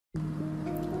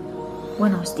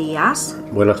Buenos días.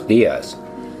 Buenos días.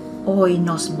 Hoy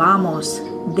nos vamos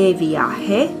de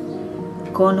viaje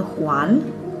con Juan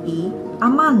y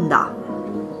Amanda.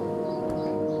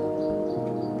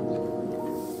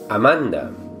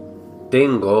 Amanda,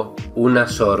 tengo una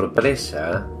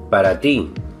sorpresa para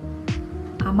ti.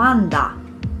 Amanda,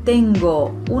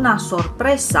 tengo una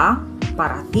sorpresa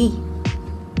para ti.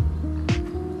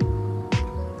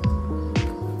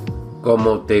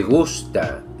 Como te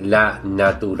gusta la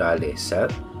naturaleza,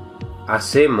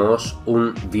 hacemos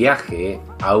un viaje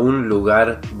a un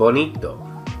lugar bonito.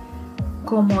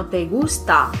 Como te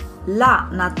gusta la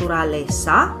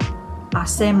naturaleza,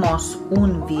 hacemos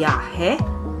un viaje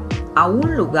a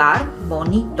un lugar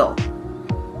bonito.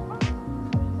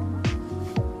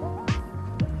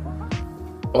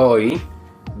 Hoy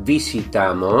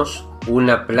visitamos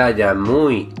una playa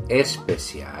muy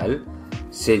especial.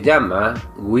 Se llama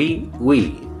Wee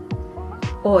Wee.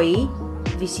 Hoy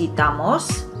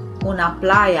visitamos una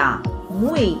playa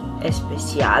muy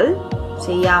especial.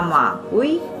 Se llama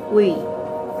Wee Wee.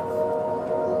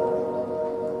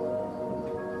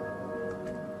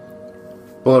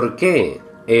 ¿Por qué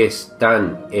es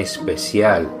tan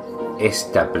especial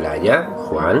esta playa,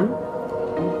 Juan?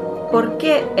 ¿Por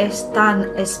qué es tan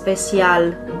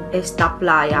especial esta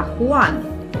playa,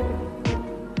 Juan?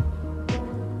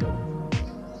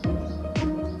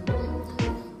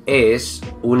 Es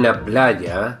una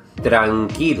playa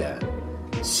tranquila,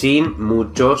 sin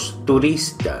muchos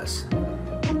turistas.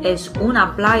 Es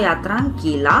una playa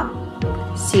tranquila,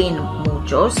 sin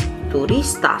muchos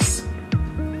turistas.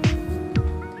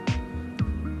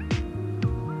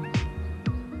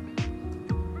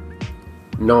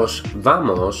 Nos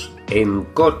vamos en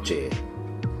coche.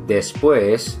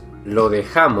 Después lo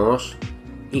dejamos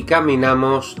y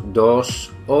caminamos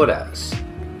 2 horas.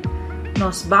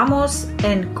 Nos vamos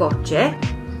en coche,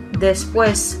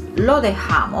 después lo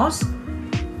dejamos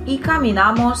y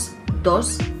caminamos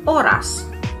 2 horas.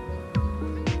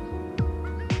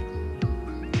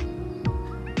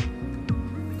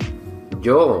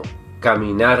 Yo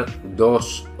caminar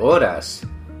 2 horas.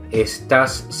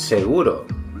 ¿Estás seguro?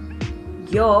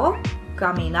 Yo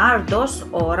caminar 2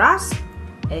 horas.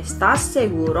 ¿Estás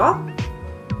seguro?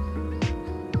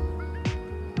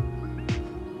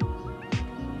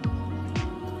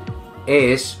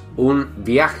 Es un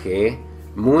viaje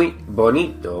muy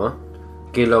bonito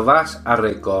que lo vas a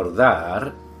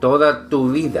recordar toda tu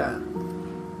vida.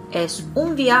 Es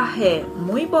un viaje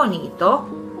muy bonito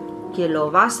que lo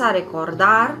vas a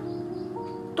recordar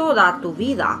toda tu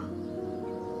vida.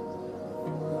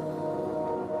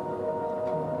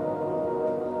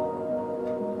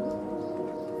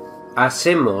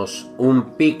 Hacemos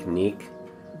un picnic.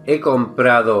 He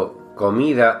comprado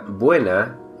comida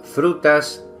buena,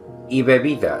 frutas y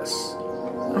bebidas.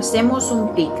 Hacemos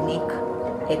un picnic.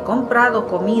 He comprado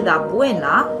comida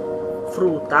buena,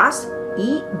 frutas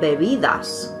y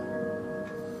bebidas.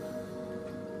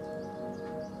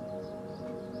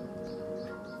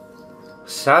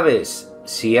 ¿Sabes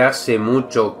si hace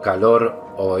mucho calor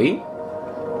hoy?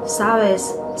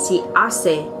 ¿Sabes si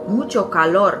hace mucho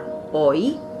calor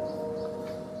hoy?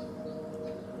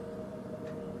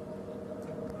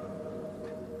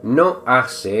 No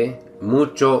hace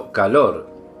mucho calor.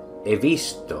 He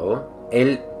visto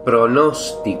el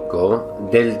pronóstico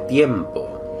del tiempo.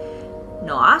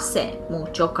 No hace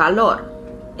mucho calor.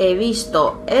 He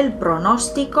visto el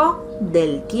pronóstico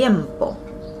del tiempo.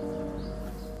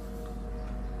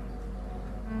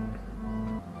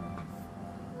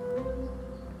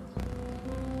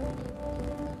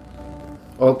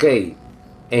 Ok,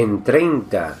 en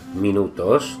 30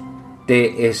 minutos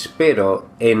te espero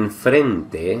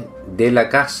enfrente de la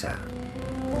casa.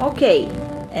 Ok,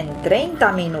 en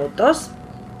 30 minutos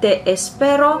te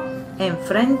espero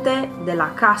enfrente de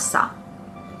la casa.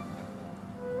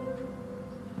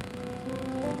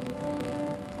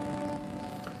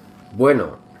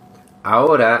 Bueno,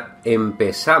 ahora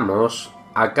empezamos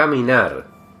a caminar.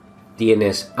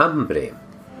 ¿Tienes hambre?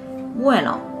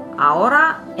 Bueno,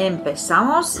 ahora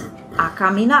empezamos a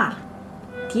caminar.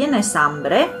 ¿Tienes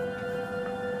hambre?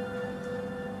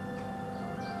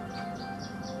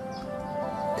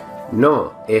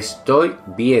 No, estoy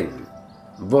bien.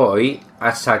 Voy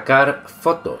a sacar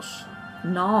fotos.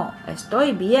 No,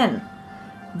 estoy bien.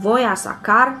 Voy a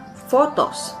sacar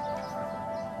fotos.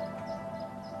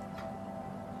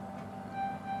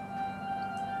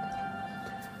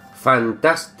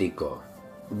 Fantástico.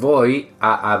 Voy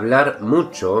a hablar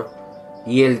mucho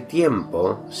y el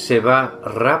tiempo se va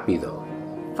rápido.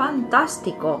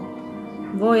 Fantástico.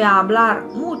 Voy a hablar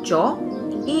mucho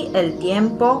y el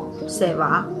tiempo se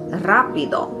va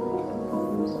rápido.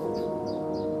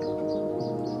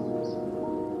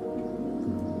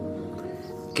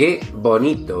 Qué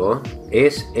bonito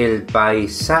es el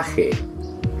paisaje.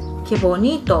 Qué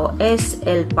bonito es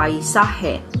el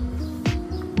paisaje.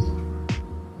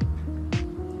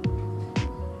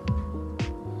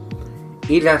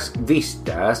 Y las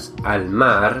vistas al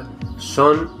mar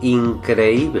son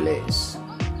increíbles.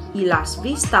 Y las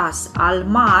vistas al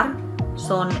mar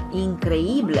son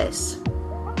increíbles.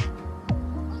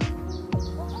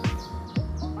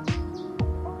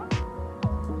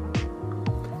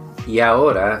 Y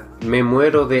ahora me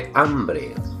muero de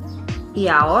hambre. Y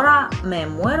ahora me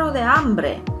muero de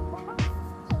hambre.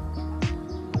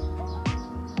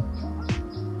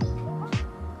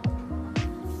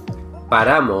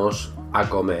 Paramos a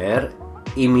comer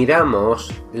y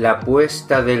miramos la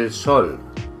puesta del sol.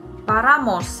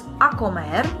 Paramos a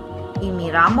comer y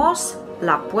miramos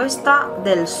la puesta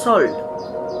del sol.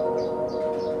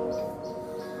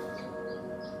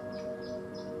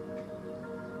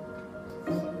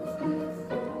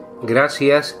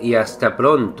 Gracias y hasta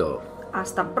pronto.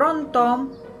 Hasta pronto.